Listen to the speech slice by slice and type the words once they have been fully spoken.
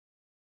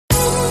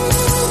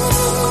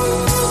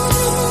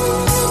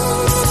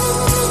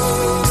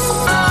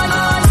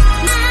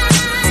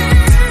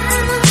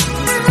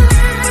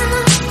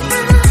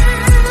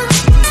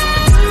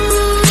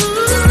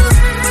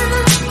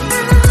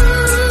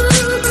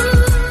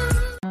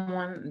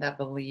that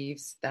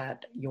believes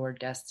that your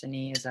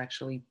destiny is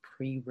actually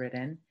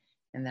pre-written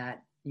and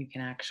that you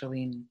can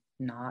actually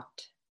not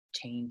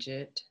change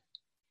it?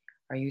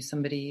 Are you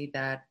somebody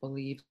that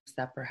believes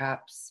that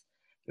perhaps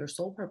your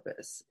soul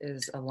purpose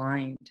is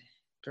aligned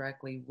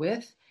directly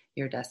with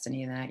your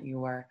destiny and that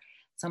you are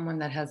someone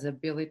that has the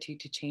ability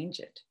to change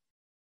it?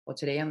 Well,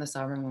 today on the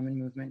Sovereign Woman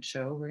Movement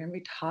Show, we're going to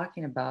be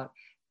talking about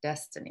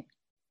destiny,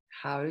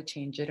 how to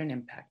change it and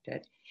impact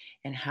it,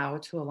 and how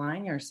to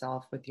align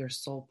yourself with your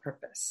soul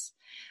purpose.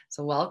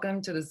 So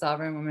welcome to the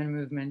Sovereign Woman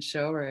Movement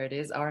Show, where it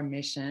is our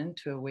mission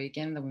to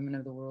awaken the women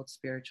of the world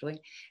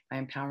spiritually by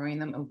empowering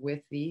them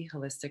with the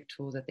holistic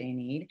tools that they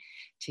need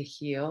to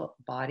heal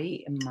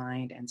body,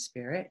 mind, and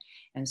spirit.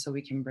 And so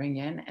we can bring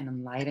in an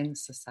enlightened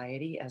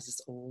society as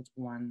this old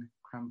one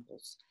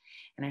crumbles.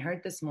 And I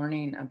heard this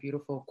morning a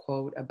beautiful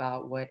quote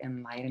about what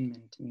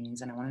enlightenment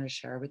means, and I wanted to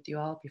share with you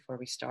all before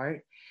we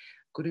start.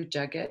 Guru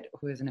Jagat,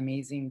 who is an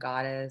amazing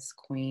goddess,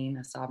 queen,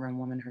 a sovereign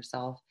woman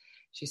herself,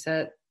 she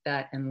said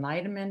that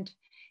enlightenment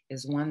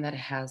is one that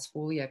has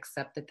fully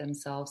accepted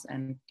themselves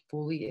and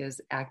fully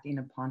is acting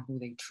upon who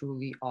they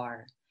truly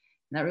are.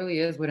 And that really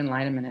is what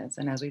enlightenment is.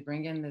 And as we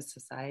bring in this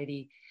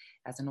society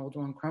as an old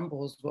one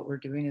crumbles, what we're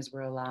doing is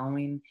we're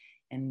allowing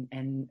and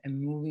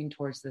moving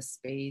towards the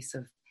space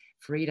of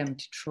freedom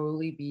to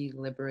truly be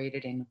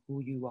liberated in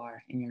who you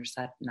are, in your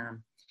Sat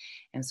Nam.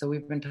 And so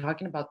we've been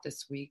talking about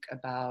this week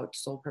about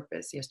soul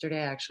purpose.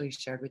 Yesterday, I actually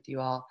shared with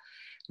you all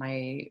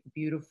my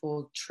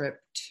beautiful trip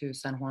to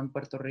San Juan,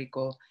 Puerto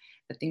Rico,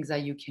 the things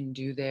that you can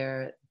do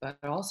there, but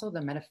also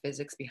the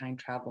metaphysics behind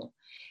travel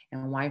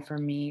and why for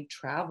me,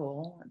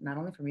 travel, not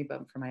only for me,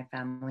 but for my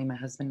family, my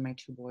husband, my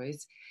two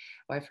boys,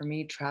 why for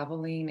me,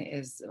 traveling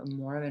is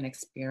more of an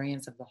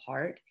experience of the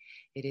heart.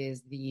 It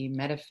is the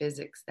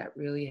metaphysics that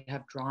really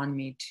have drawn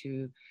me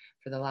to,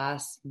 for the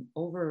last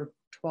over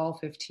 12,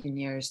 15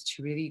 years,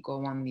 to really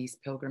go on these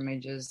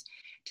pilgrimages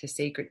to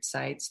sacred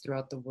sites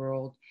throughout the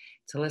world,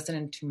 to listen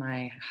into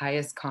my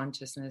highest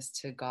consciousness,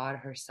 to God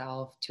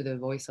herself, to the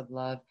voice of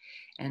love,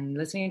 and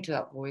listening to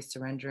that voice,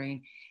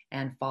 surrendering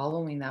and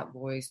following that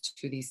voice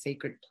to these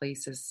sacred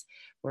places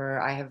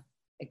where I have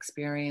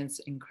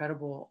experienced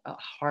incredible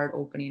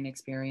heart-opening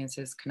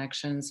experiences,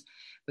 connections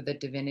with the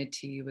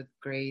divinity, with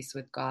grace,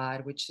 with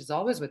God, which is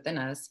always within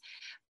us.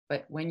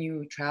 But when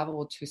you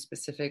travel to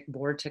specific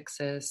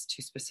vortexes,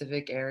 to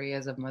specific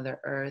areas of Mother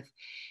Earth,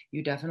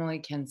 you definitely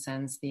can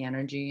sense the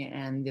energy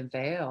and the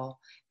veil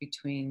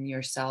between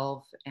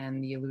yourself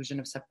and the illusion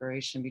of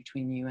separation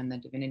between you and the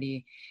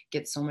divinity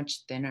gets so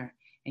much thinner,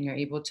 and you're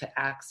able to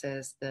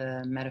access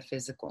the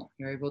metaphysical.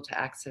 You're able to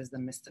access the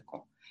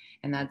mystical.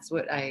 And that's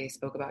what I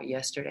spoke about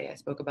yesterday. I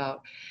spoke about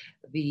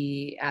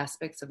the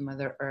aspects of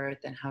Mother Earth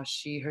and how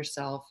she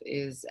herself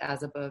is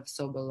as above,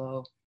 so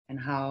below, and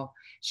how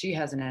she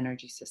has an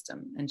energy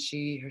system and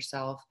she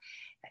herself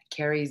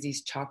carries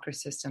these chakra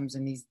systems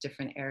in these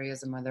different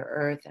areas of Mother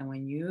Earth. And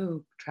when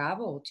you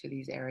travel to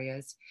these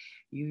areas,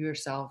 you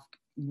yourself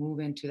move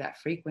into that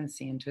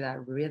frequency, into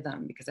that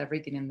rhythm, because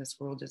everything in this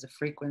world is a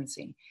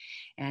frequency.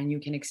 And you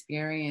can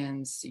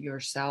experience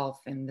yourself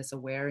in this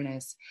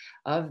awareness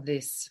of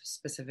this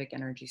specific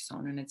energy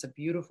zone. And it's a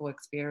beautiful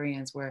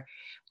experience where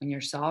when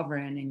you're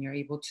sovereign and you're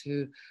able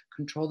to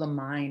control the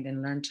mind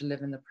and learn to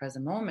live in the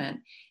present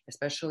moment,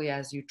 especially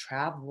as you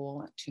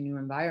travel to new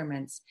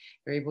environments,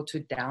 you're able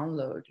to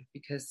download,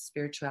 because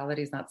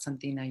spirituality is not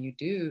something that you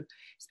do.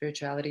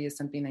 Spirituality is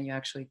something that you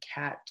actually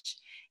catch.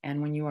 And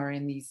when you are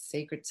in these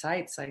sacred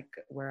sites, like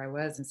where I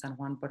was in San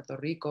Juan, Puerto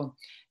Rico,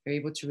 you're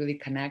able to really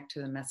connect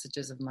to the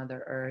messages of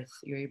Mother Earth.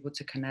 You're able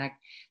to connect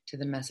to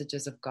the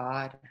messages of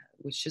God,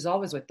 which is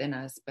always within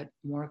us, but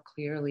more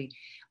clearly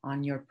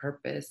on your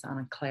purpose, on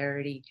a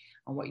clarity,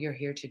 on what you're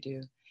here to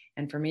do.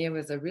 And for me, it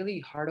was a really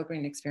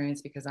heart-opening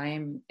experience because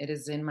it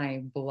is in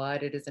my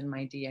blood, it is in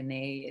my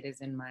DNA, it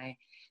is in my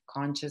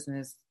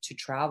consciousness to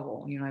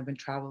travel. You know, I've been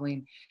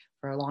traveling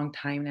for a long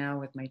time now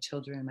with my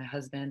children and my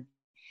husband.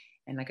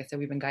 And like I said,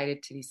 we've been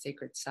guided to these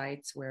sacred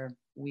sites where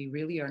we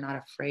really are not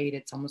afraid.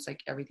 It's almost like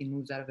everything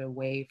moves out of the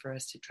way for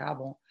us to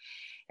travel.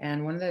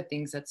 And one of the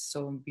things that's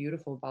so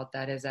beautiful about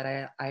that is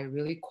that I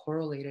really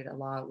correlated a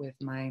lot with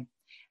my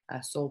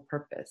soul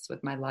purpose,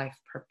 with my life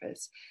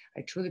purpose.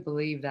 I truly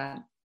believe that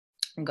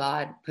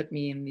God put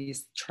me in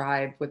this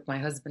tribe with my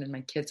husband and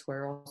my kids who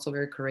are also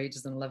very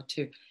courageous and love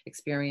to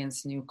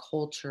experience new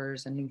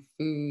cultures and new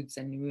foods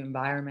and new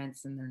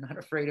environments. And they're not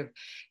afraid of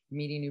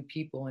meeting new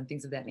people and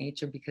things of that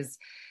nature because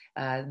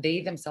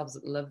they themselves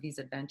love these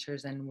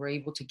adventures, and we're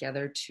able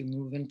together to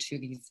move into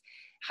these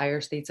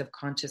higher states of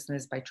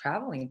consciousness by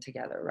traveling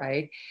together,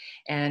 right?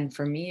 And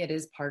for me, it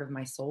is part of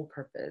my soul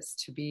purpose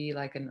to be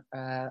like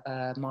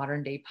a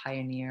modern day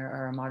pioneer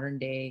or a modern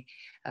day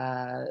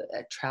a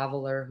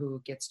traveler who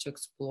gets to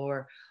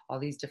explore all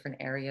these different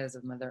areas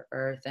of Mother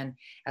Earth. And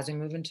as we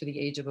move into the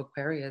age of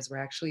Aquarius, we're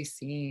actually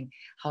seeing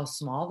how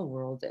small the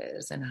world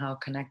is and how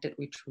connected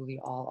we truly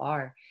all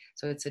are.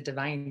 So it's a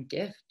divine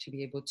gift to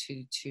be able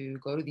to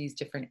go to these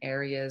different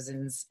areas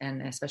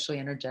and especially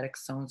energetic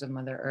zones of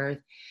Mother Earth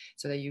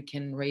so that you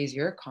can raise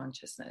your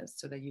consciousness,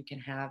 so that you can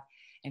have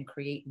and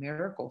create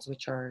miracles,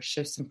 which are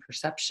shifts in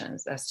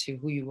perceptions as to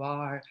who you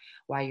are,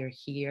 why you're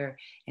here,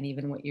 and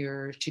even what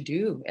you're to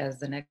do as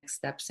the next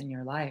steps in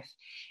your life.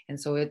 And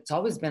so it's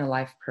always been a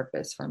life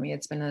purpose for me.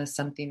 It's been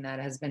something that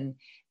has been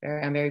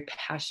I'm very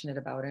passionate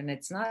about. And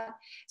it's not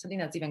something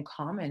that's even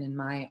common in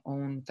my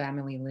own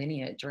family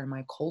lineage or in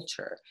my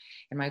culture.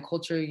 In my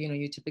culture,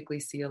 you typically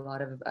see a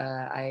lot of,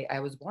 I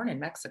was born in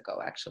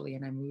Mexico actually,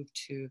 and I moved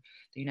to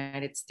the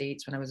United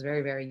States when I was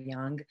very, very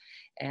young,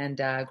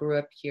 and grew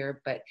up here.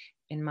 But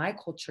in my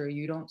culture,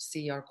 you don't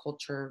see our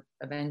culture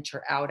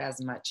venture out as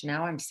much.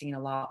 Now I'm seeing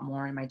a lot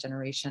more in my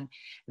generation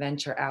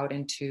venture out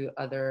into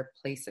other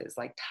places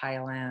like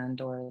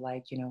Thailand or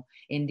like,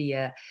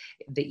 India,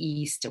 the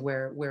East,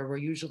 where we're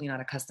usually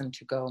not accustomed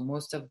to go.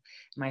 Most of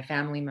my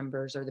family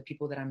members or the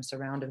people that I'm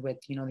surrounded with,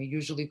 they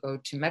usually go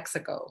to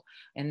Mexico.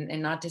 And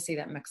not to say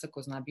that Mexico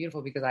is not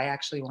beautiful, because I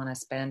actually want to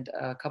spend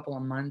a couple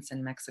of months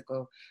in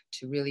Mexico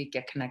to really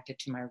get connected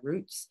to my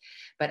roots.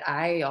 But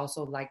I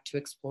also like to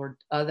explore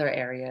other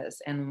areas.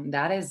 And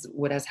that is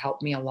what has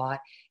helped me a lot,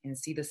 and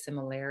see the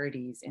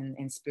similarities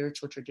in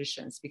spiritual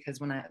traditions.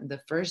 Because when the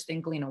first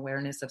inkling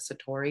awareness of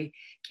Satori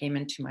came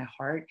into my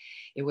heart,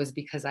 it was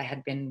because I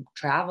had been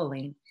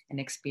traveling and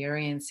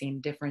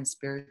experiencing different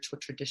spiritual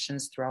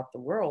traditions throughout the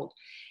world.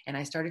 And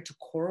I started to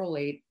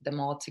correlate them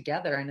all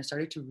together, and I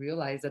started to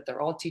realize that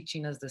they're all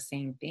teaching us the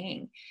same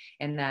thing.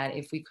 And that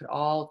if we could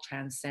all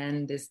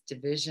transcend this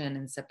division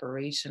and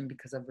separation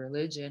because of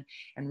religion,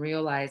 and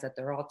realize that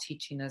they're all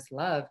teaching us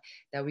love,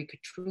 that we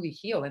could truly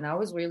heal. And that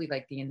was really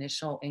like the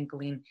initial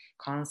inkling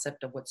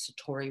concept of what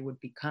Satori would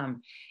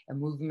become, a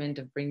movement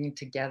of bringing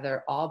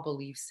together all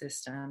belief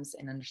systems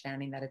and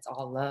understanding that it's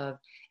all love,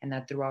 and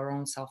that through our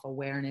own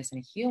self-awareness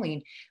and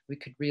healing, we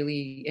could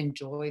really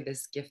enjoy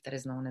this gift that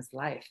is known as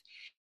life.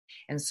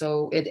 And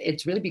so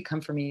it's really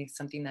become for me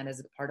something that is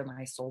a part of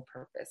my soul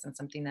purpose, and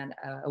something that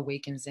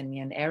awakens in me.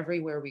 And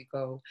everywhere we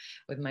go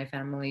with my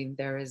family,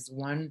 there is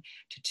 1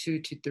 to 2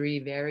 to 3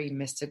 very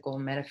mystical,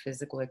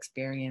 metaphysical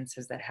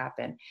experiences that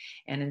happen.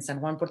 And in San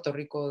Juan, Puerto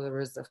Rico, there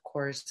was, of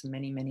course,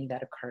 many, many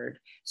that occurred.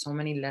 So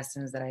many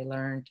lessons that I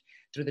learned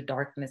through the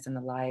darkness and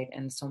the light,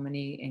 and so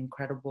many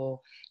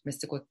incredible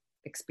mystical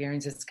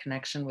experiences,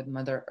 connection with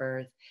Mother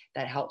Earth,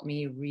 that helped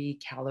me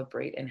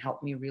recalibrate and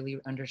help me really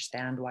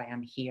understand why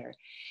I'm here.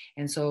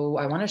 And so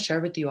I want to share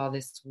with you all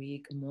this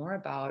week more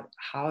about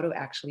how to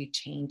actually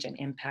change and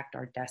impact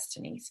our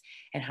destinies,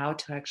 and how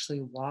to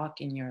actually walk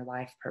in your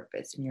life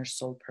purpose, in your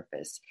soul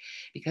purpose.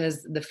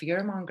 Because the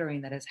fear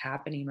mongering that is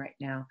happening right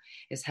now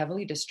is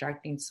heavily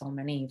distracting so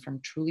many from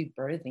truly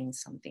birthing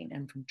something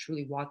and from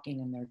truly walking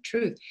in their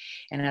truth.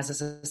 And as a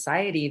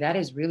society, that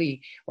is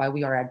really why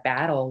we are at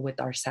battle with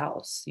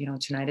ourselves.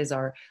 Tonight is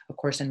our A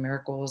Course in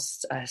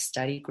Miracles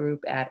study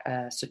group at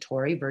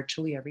Satori,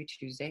 virtually every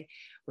Tuesday.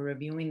 We're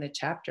reviewing the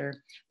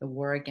chapter, The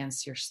War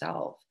Against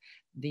Yourself,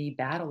 the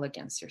battle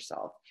against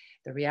yourself.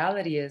 The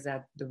reality is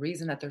that the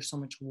reason that there's so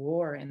much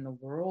war in the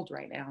world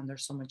right now, and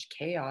there's so much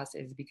chaos,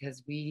 is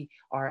because we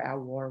are at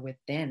war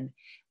within.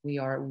 We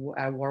are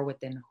at war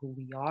within who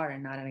we are,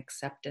 and not an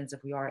acceptance of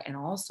who we are. And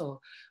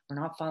also,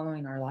 we're not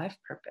following our life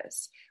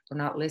purpose. We're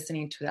not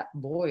listening to that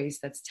voice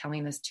that's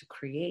telling us to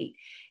create.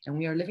 And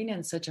we are living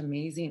in such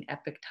amazing,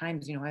 epic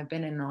times. I've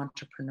been an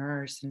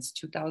entrepreneur since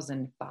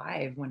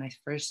 2005, when I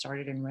first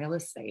started in real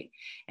estate,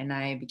 and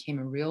I became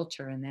a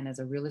realtor, and then as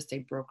a real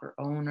estate broker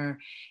owner,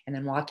 and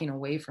then walking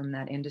away from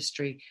that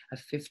industry of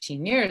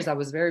 15 years, I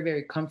was very,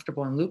 very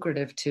comfortable and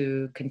lucrative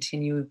to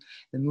continue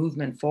the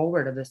movement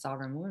forward of the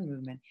Sovereign Woman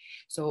movement.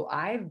 So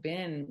I've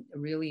been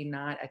really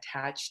not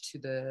attached to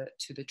the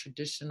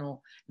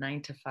traditional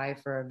 9 to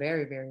 5 for a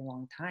very, very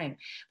long time.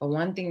 But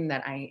one thing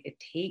that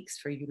it takes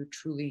for you to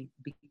truly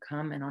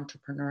become an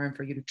entrepreneur, and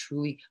for you to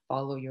truly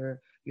follow your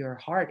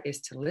heart,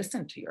 is to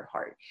listen to your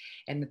heart.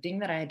 And the thing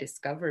that I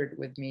discovered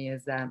with me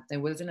is that it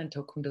wasn't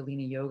until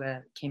Kundalini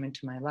Yoga came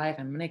into my life.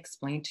 I'm going to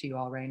explain to you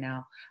all right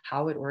now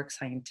how it works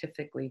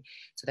scientifically,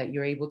 so that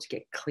you're able to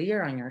get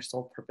clear on your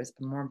soul purpose,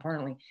 but more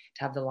importantly,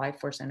 to have the life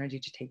force energy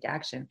to take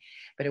action.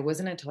 But it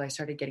wasn't until I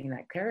started getting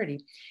that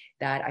clarity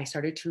that I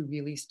started to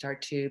really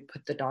start to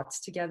put the dots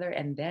together.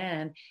 And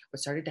then what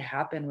started to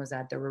happen was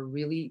that there were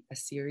really a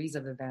series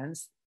of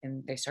events,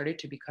 and they started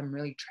to become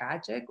really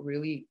tragic,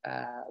 really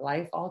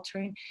life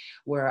altering,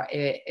 where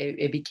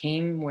it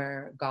became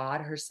where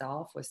God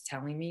herself was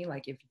telling me,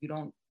 like, if you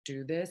don't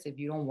do this, if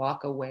you don't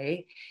walk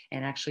away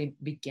and actually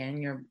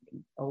begin your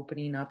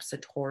opening up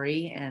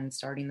Satori and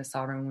starting the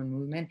Sovereign Woman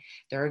movement,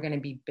 there are going to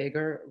be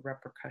bigger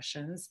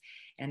repercussions.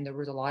 And there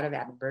was a lot of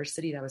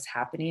adversity that was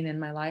happening in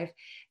my life,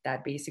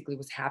 that basically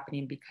was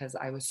happening because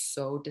I was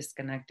so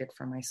disconnected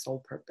from my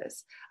soul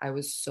purpose. I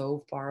was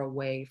so far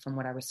away from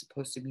what I was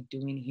supposed to be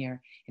doing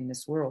here in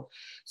this world.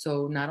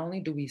 So not only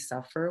do we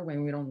suffer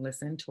when we don't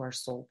listen to our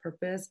soul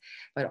purpose,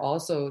 but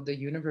also the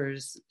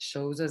universe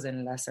shows us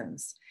in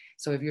lessons.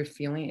 So if you're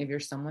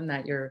someone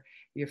that you're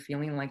you're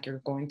feeling like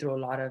you're going through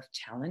a lot of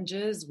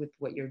challenges with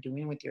what you're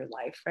doing with your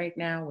life right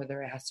now,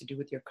 whether it has to do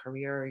with your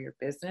career or your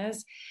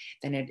business,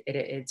 then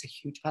it's a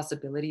huge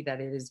possibility that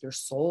it is your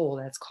soul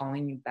that's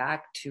calling you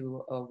back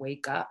to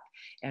wake up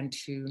and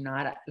to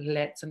not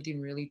let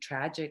something really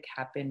tragic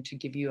happen, to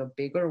give you a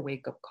bigger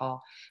wake up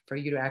call, for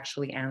you to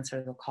actually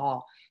answer the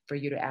call, for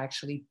you to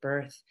actually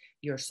birth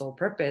your soul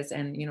purpose.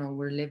 And,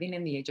 we're living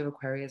in the age of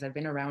Aquarius. I've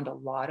been around a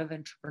lot of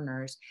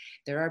entrepreneurs.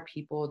 There are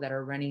people that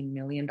are running $1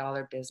 million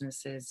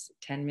businesses,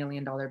 $10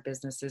 million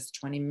businesses,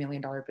 $20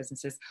 million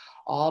businesses,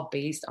 all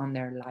based on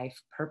their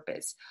life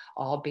purpose,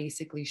 all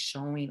basically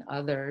showing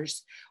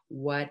others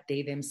what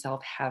they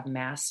themselves have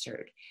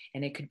mastered.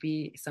 And it could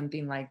be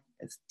something like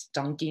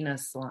dunking a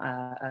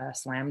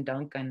slam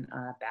dunk in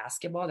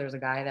basketball. There's a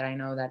guy that I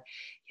know that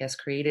he has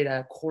created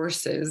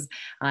courses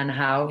on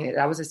how,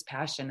 that was his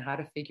passion, how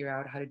to figure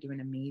out how to do an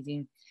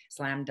amazing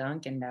slam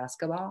dunk in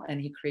basketball. And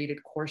he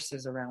created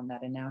courses around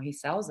that. And now he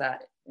sells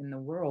that in the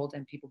world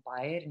and people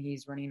buy it. And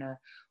he's running a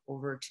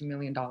over $2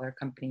 million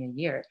company a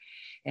year.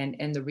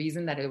 And the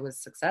reason that it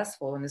was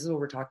successful, and this is what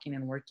we're talking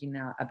and working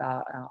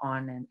about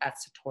on at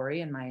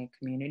Satori in my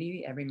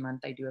community. Every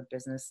month I do a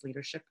business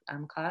leadership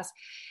class.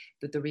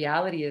 But the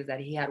reality is that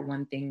he had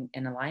one thing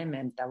in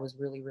alignment that was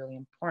really, really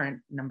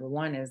important. Number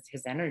one is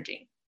his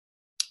energy.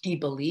 He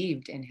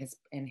believed in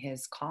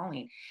his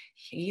calling.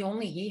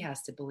 He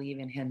has to believe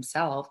in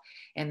himself,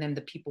 and then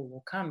the people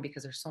will come,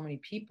 because there's so many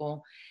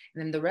people.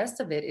 And then the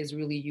rest of it is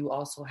really you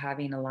also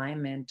having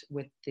alignment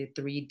with the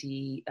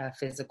 3D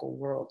physical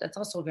world. That's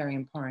also very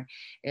important.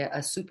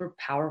 A super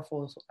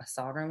powerful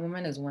sovereign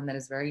woman is one that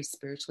is very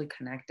spiritually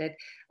connected,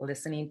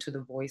 listening to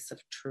the voice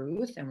of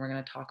truth. And we're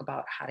going to talk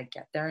about how to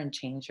get there and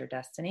change your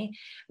destiny,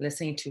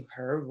 listening to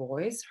her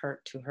voice,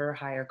 to her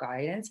higher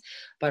guidance,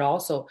 but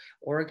also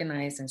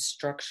organized and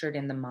structured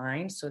in the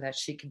mind so that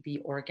she could be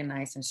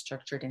organized and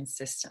structured in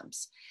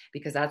systems,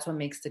 because that's what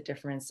makes the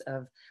difference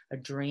of a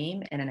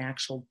dream and an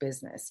actual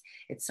business.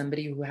 It's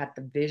somebody who had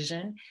the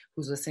vision,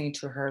 who's listening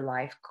to her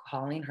life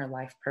calling, her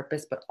life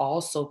purpose, but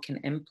also can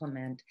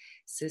implement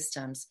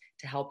systems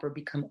to help her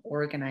become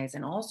organized.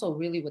 And also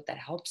really what that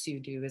helps you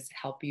do is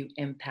help you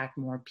impact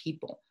more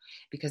people.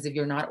 Because if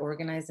you're not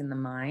organized in the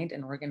mind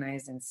and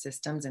organized in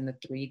systems in the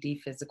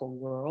 3D physical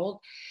world,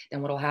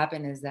 then what will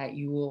happen is that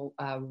you will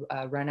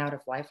run out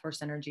of life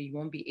force energy. You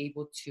won't be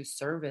able to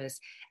service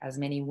as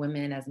many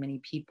women, as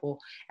many people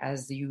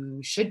as you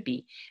should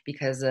be,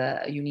 because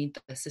you need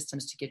the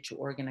systems to get you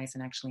organized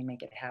and actually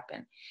make it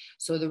happen.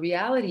 So the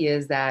reality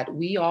is that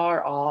we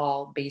are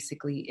all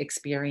basically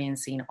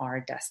experiencing our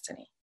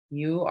destiny.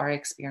 You are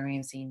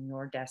experiencing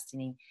your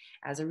destiny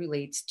as it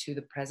relates to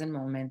the present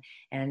moment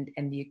and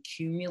the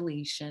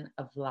accumulation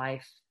of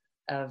life,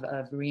 of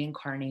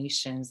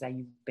reincarnations that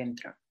you've been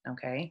through,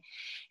 okay?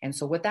 And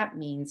so what that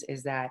means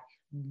is that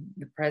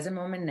the present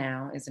moment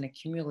now is an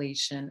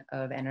accumulation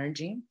of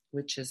energy,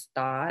 which is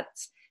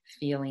thoughts,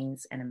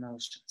 feelings, and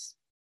emotions.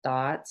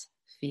 Thoughts,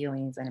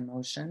 feelings, and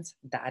emotions,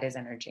 that is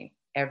energy.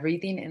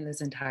 Everything in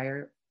this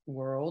entire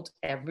world,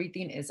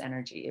 everything is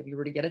energy. If you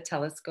were to get a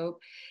telescope,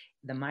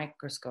 the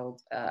microscope,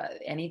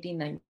 anything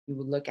that you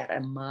would look at, a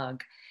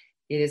mug,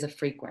 it is a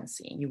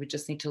frequency. You would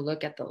just need to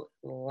look at the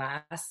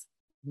last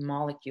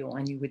molecule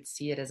and you would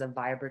see it as a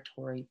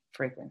vibratory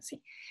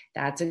frequency.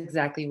 That's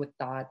exactly what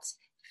thoughts,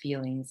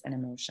 feelings, and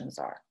emotions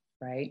are,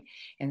 right?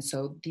 And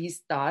so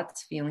these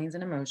thoughts, feelings,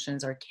 and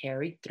emotions are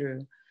carried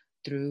through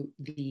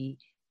the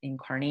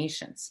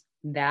incarnations.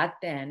 That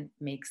then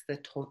makes the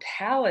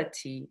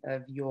totality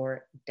of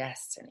your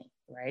destiny,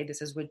 right? This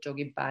is what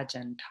Yogi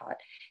Bhajan taught.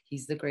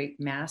 He's the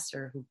great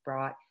master who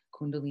brought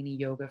Kundalini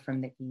yoga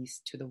from the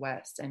East to the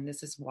West. And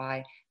this is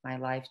why my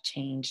life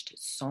changed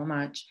so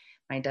much.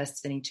 My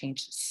destiny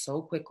changed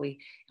so quickly,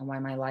 and why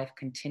my life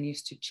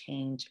continues to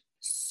change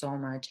so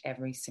much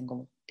every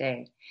single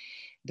day.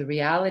 The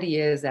reality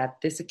is that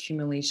this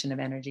accumulation of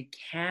energy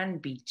can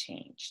be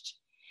changed.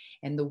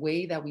 And the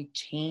way that we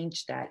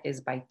change that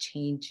is by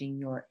changing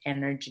your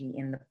energy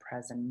in the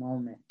present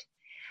moment.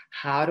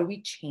 How do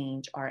we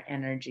change our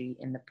energy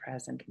in the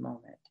present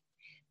moment?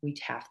 We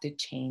have to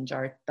change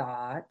our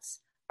thoughts,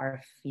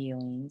 our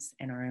feelings,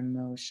 and our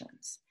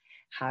emotions.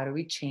 How do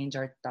we change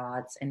our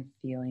thoughts and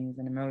feelings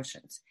and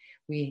emotions?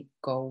 We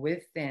go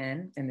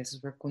within, and this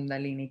is where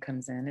Kundalini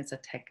comes in. It's a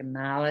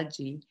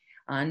technology,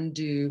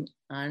 undo,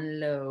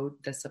 unload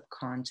the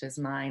subconscious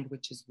mind,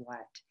 which is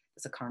what?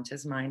 The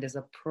subconscious mind is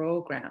a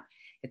program.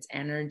 It's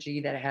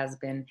energy that has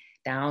been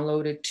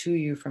downloaded to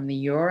you from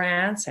your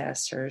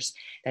ancestors,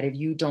 that if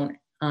you don't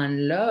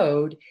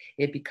unload,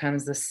 it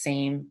becomes the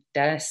same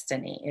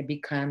destiny. It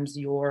becomes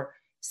your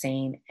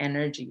same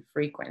energy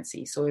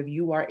frequency. So if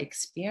you are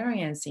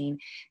experiencing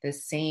the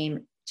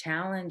same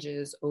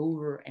challenges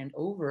over and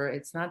over,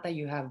 it's not that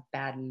you have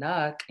bad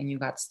luck and you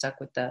got stuck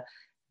with the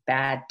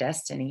bad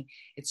destiny.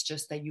 It's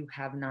just that you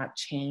have not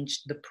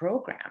changed the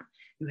program.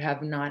 You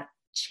have not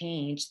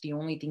change the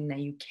only thing that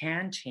you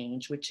can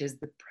change, which is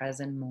the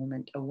present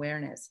moment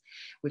awareness,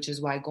 which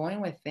is why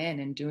going within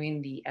and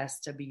doing the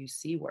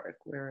SWC work,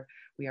 where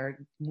we are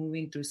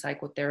moving through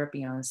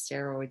psychotherapy on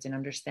steroids and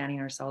understanding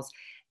ourselves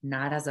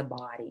not as a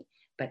body,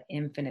 but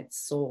infinite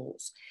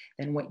souls,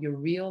 then what you're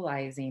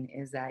realizing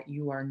is that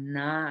you are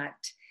not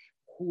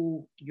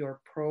who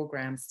your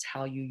programs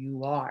tell you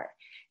you are.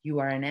 You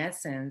are, in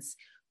essence,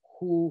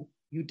 who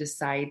you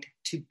decide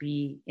to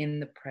be in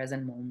the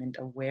present moment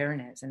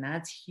awareness. And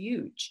that's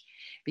huge,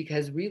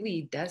 because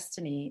really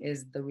destiny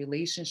is the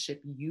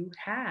relationship you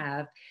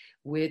have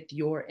with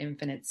your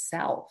infinite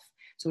self.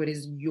 So it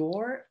is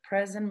your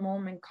present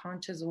moment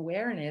conscious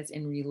awareness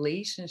in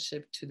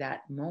relationship to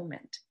that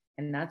moment.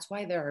 And that's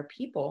why there are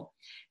people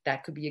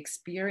that could be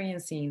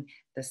experiencing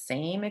the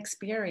same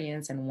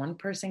experience, and one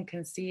person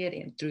can see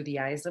it through the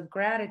eyes of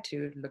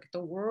gratitude. Look at the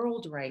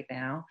world right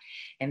now.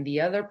 And the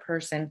other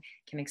person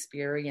can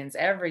experience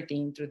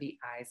everything through the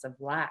eyes of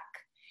lack.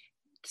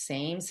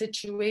 Same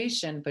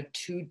situation, but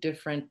two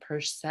different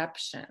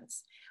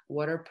perceptions.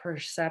 What are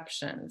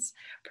perceptions?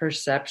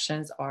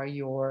 Perceptions are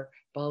your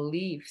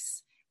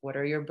beliefs. What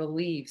are your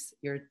beliefs,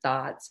 your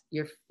thoughts,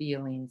 your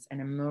feelings,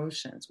 and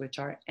emotions, which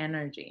are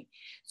energy?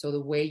 So the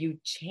way you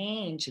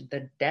change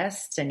the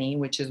destiny,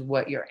 which is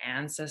what your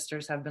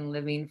ancestors have been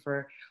living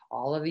for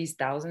all of these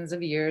thousands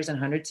of years and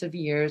hundreds of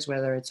years,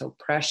 whether it's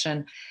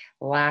oppression,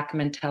 lack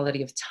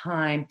mentality of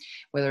time,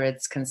 whether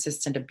it's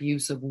consistent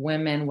abuse of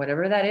women,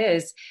 whatever that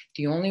is,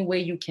 the only way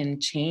you can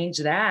change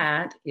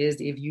that is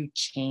if you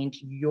change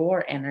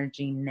your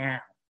energy now.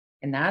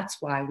 And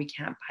that's why we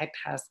can't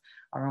bypass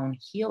our own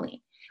healing.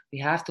 We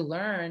have to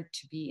learn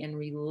to be in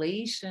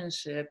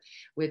relationship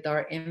with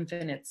our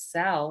infinite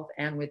self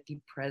and with the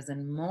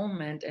present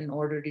moment in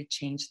order to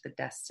change the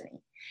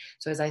destiny.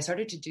 So as I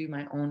started to do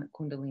my own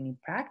Kundalini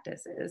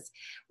practices,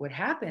 what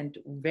happened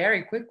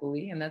very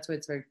quickly, and that's why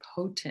it's very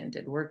potent,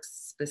 it works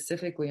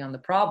specifically on the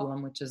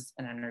problem, which is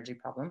an energy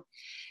problem.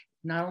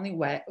 Not only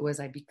was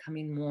I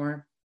becoming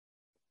more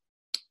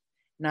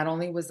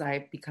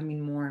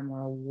and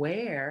more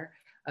aware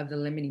of the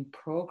limiting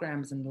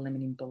programs and the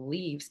limiting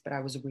beliefs, but I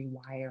was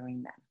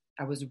rewiring them.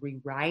 I was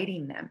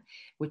rewriting them,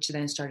 which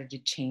then started to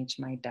change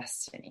my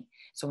destiny.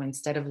 So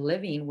instead of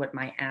living what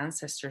my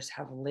ancestors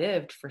have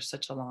lived for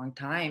such a long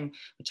time,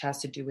 which has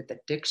to do with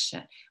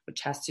addiction,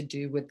 which has to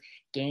do with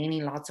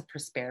gaining lots of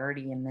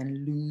prosperity and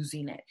then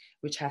losing it,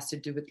 which has to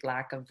do with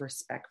lack of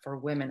respect for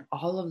women,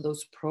 all of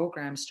those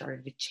programs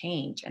started to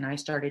change. And I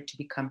started to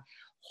become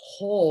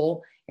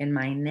whole in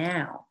my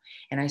now.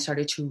 And I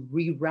started to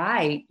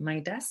rewrite my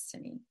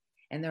destiny.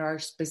 And there are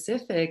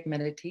specific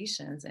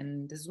meditations,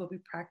 and this is what we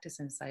practice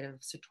inside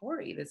of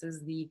Satori. This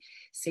is the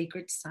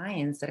sacred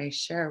science that I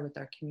share with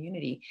our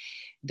community.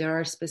 There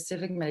are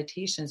specific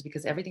meditations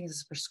because everything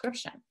is a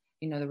prescription.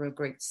 You know, there were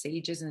great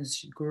sages and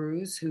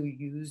gurus who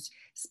used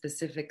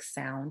specific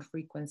sound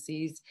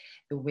frequencies,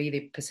 the way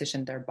they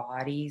positioned their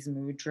bodies,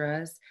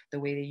 mudras, the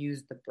way they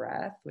used the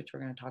breath, which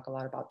we're going to talk a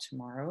lot about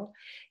tomorrow,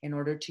 in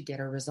order to get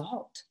a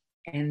result.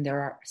 And there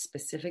are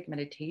specific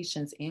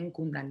meditations in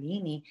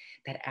Kundalini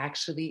that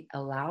actually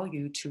allow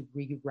you to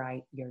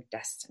rewrite your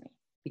destiny,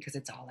 because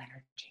it's all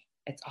energy.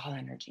 It's all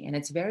energy. And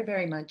it's very,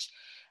 very much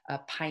a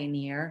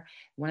pioneer.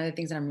 One of the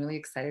things that I'm really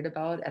excited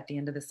about at the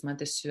end of this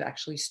month is to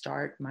actually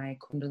start my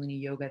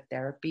Kundalini Yoga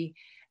therapy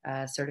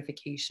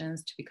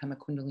certifications to become a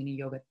Kundalini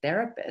Yoga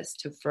therapist,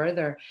 to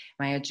further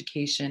my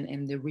education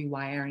in the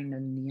rewiring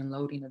and the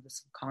unloading of the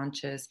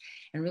subconscious,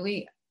 and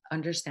really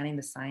understanding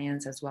the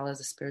science as well as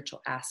the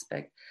spiritual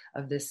aspect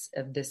of this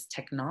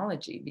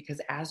technology.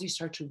 Because as you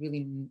start to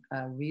really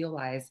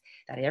realize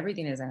that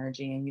everything is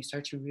energy, and you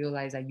start to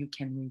realize that you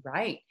can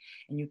rewrite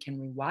and you can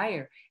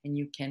rewire and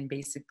you can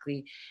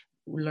basically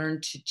learn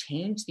to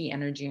change the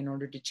energy in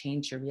order to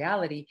change your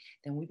reality,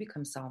 then we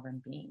become sovereign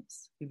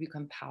beings. We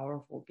become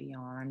powerful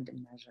beyond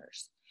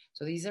measures.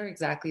 So these are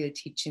exactly the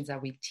teachings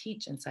that we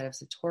teach inside of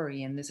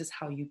Satori. And this is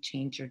how you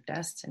change your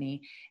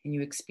destiny and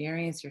you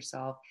experience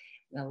yourself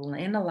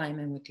in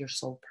alignment with your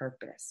soul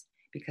purpose.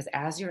 Because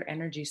as your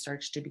energy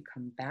starts to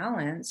become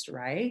balanced,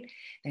 right,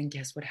 then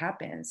guess what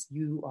happens?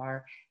 You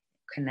are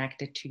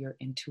connected to your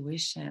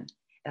intuition.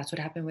 That's what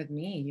happened with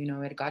me. You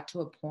know, it got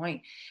to a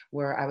point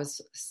where I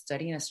was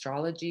studying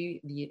astrology.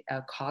 The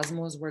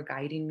cosmos were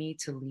guiding me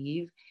to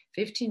leave.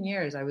 15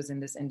 years I was in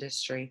this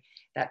industry,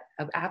 that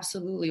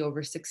absolutely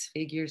over 6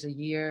 figures a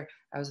year.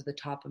 I was at the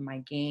top of my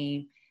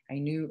game. I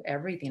knew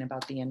everything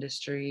about the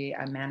industry.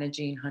 I'm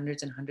managing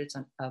hundreds and hundreds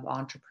of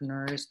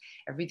entrepreneurs.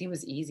 Everything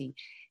was easy,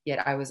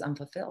 yet I was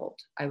unfulfilled.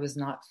 I was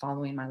not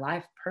following my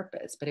life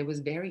purpose, but it was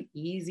very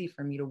easy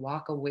for me to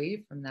walk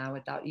away from that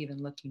without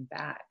even looking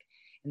back.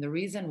 And the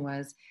reason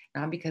was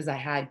not because I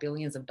had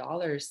billions of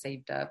dollars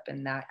saved up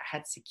and that I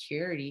had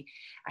security.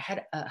 I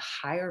had a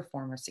higher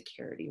form of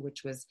security,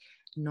 which was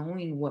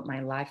knowing what my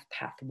life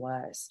path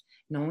was,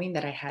 knowing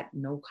that I had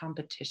no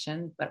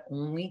competition, but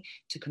only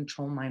to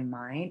control my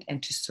mind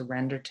and to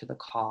surrender to the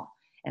call.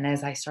 And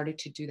as I started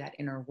to do that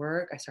inner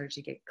work, I started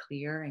to get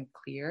clearer and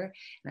clearer.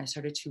 And I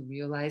started to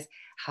realize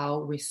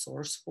how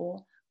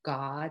resourceful,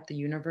 God, the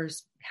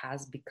universe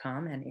has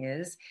become and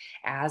is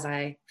as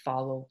I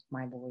follow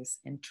my voice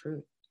and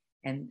truth.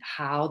 And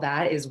how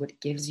that is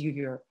what gives you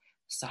your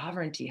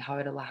sovereignty, how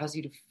it allows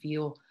you to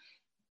feel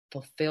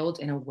fulfilled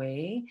in a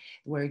way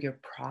where you're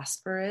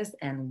prosperous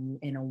and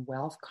in a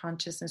wealth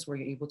consciousness where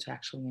you're able to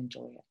actually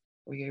enjoy it,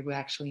 where you're able to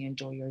actually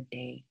enjoy your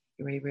day,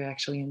 you're able to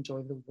actually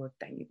enjoy the work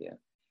that you do.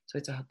 So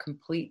it's a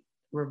complete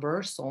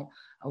reversal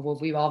of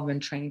what we've all been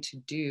trained to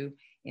do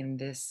in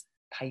this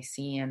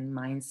Piscean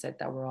mindset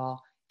that we're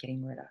all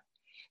getting rid of.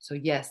 So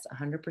yes,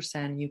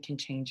 100% you can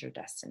change your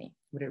destiny.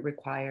 What it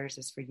requires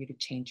is for you to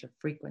change your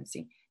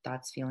frequency,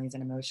 thoughts, feelings,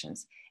 and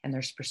emotions. And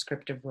there's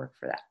prescriptive work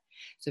for that.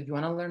 So if you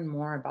want to learn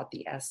more about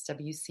the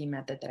SWC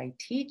method that I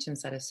teach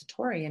inside of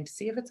Satori and to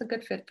see if it's a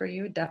good fit for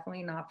you,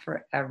 definitely not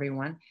for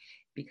everyone,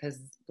 because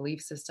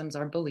belief systems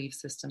are belief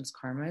systems.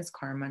 Karma is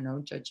karma, no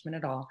judgment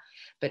at all.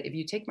 But if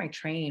you take my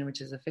training,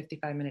 which is a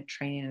 55-minute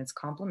training and it's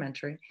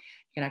complimentary, you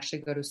can actually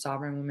go to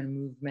Sovereign Woman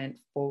Movement.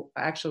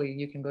 Actually,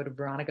 you can go to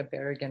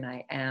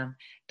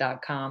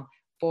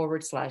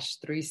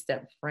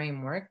veronicabarraganiam.com/3-step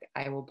framework.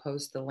 I will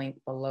post the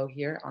link below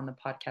here on the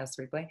podcast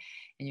replay,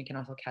 and you can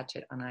also catch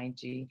it on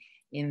IG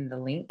in the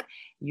link.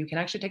 You can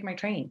actually take my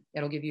training.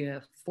 It'll give you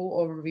a full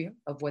overview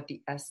of what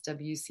the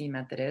SWC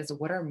method is,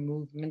 what our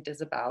movement is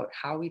about,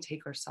 how we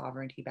take our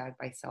sovereignty back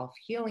by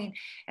self-healing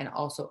and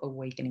also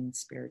awakening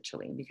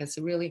spiritually. Because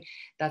really,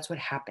 that's what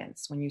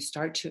happens when you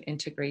start to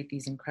integrate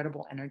these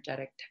incredible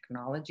energetic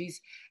technologies.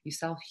 You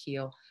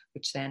self-heal,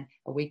 which then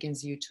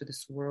awakens you to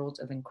this world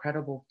of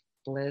incredible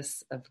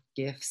bliss, of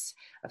gifts,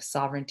 of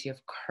sovereignty, of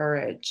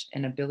courage,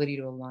 and ability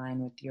to align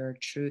with your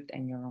truth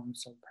and your own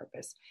soul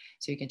purpose.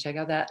 So you can check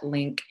out that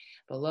link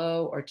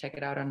below or check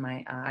it out on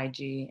my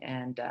IG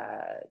and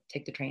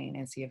take the training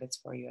and see if it's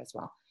for you as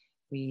well.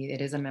 It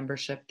is a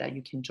membership that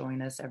you can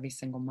join us every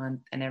single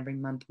month, and every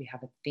month we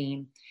have a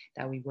theme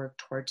that we work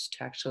towards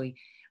to actually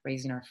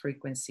raising our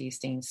frequency,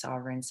 staying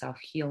sovereign,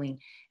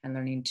 self-healing, and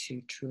learning to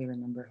truly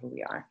remember who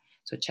we are.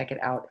 So check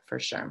it out for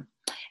sure.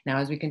 Now,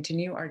 as we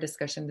continue our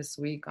discussion this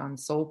week on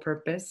soul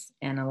purpose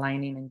and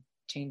aligning and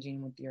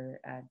changing with your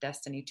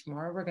destiny,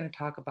 tomorrow we're going to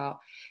talk about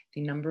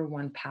the number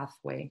one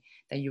pathway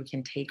that you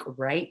can take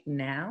right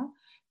now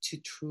to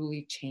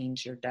truly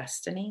change your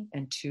destiny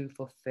and to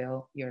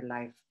fulfill your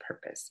life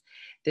purpose.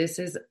 This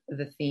is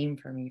the theme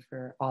for me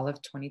for all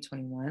of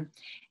 2021.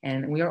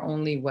 And we are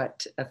only,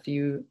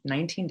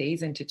 19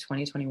 days into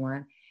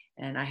 2021.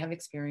 And I have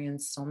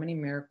experienced so many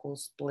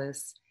miracles,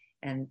 bliss,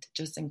 and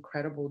just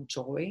incredible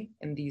joy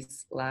in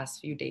these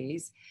last few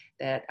days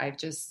that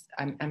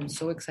I'm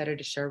so excited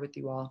to share with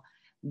you all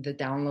the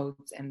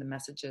downloads and the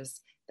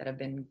messages that have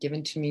been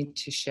given to me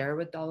to share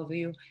with all of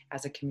you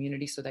as a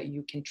community so that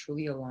you can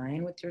truly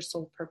align with your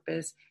soul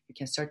purpose. You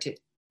can start to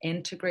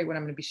integrate what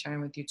I'm going to be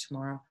sharing with you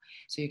tomorrow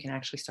so you can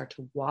actually start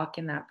to walk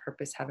in that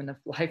purpose, have enough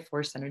life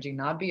force energy,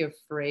 not be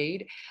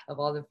afraid of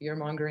all the fear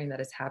mongering that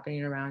is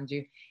happening around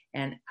you.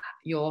 And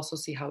you'll also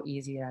see how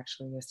easy it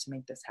actually is to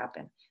make this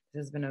happen.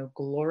 This has been a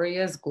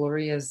glorious,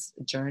 glorious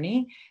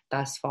journey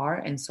thus far.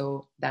 And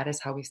so that is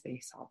how we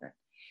stay sovereign.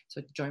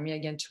 So join me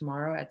again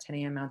tomorrow at 10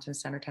 a.m. Mountain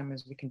Standard Time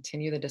as we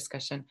continue the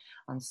discussion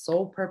on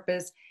soul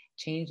purpose,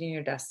 changing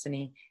your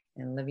destiny,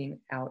 and living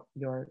out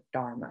your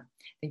Dharma.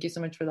 Thank you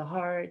so much for the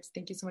hearts.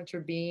 Thank you so much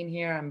for being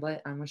here. I'm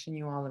wishing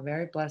you all a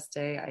very blessed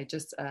day. I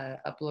just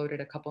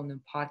uploaded a couple new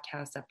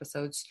podcast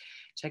episodes.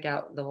 Check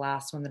out the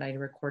last one that I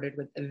recorded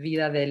with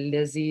Vida de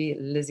Lizzie.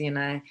 Lizzie and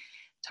I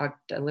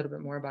talked a little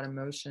bit more about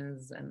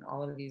emotions and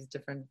all of these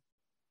different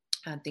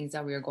things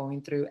that we are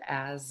going through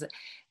as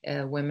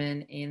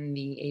women in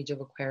the age of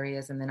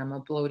Aquarius. And then I'm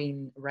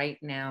uploading right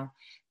now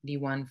the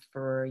one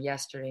for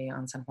yesterday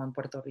on San Juan,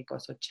 Puerto Rico.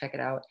 So check it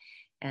out.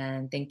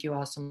 And thank you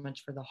all so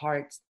much for the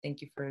hearts.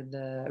 Thank you for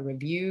the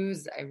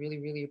reviews. I really,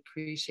 really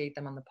appreciate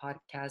them on the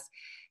podcast.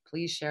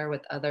 Please share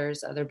with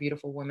others, other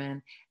beautiful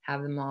women.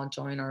 Have them all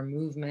join our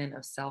movement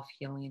of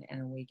self-healing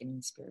and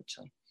awakening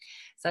spiritually.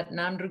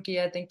 Satnam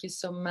Rukia, thank you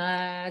so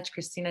much.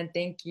 Christina,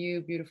 thank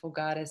you. Beautiful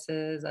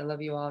goddesses. I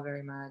love you all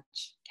very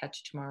much.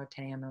 Catch you tomorrow at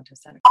 10 a.m. Mountain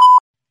Standard.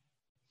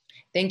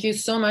 Thank you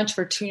so much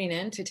for tuning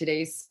in to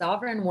today's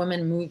Sovereign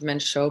Woman Movement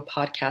Show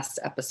podcast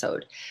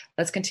episode.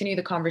 Let's continue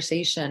the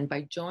conversation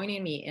by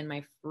joining me in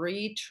my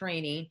free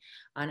training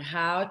on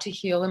how to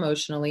heal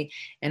emotionally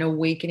and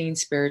awakening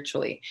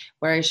spiritually,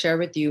 where I share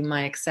with you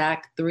my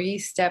exact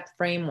 3-step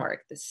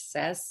framework, the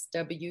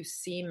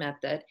SWC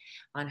method,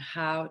 on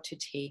how to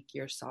take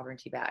your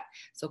sovereignty back.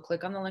 So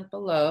click on the link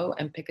below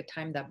and pick a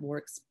time that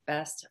works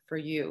best for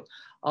you.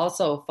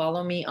 Also,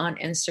 follow me on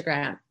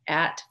Instagram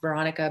at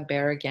Veronica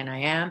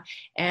Barraganiam,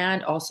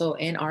 and also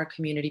in our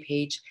community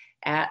page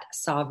at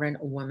Sovereign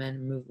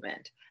Woman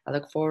Movement. I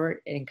look forward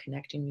in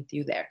connecting with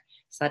you there.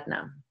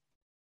 Satnam.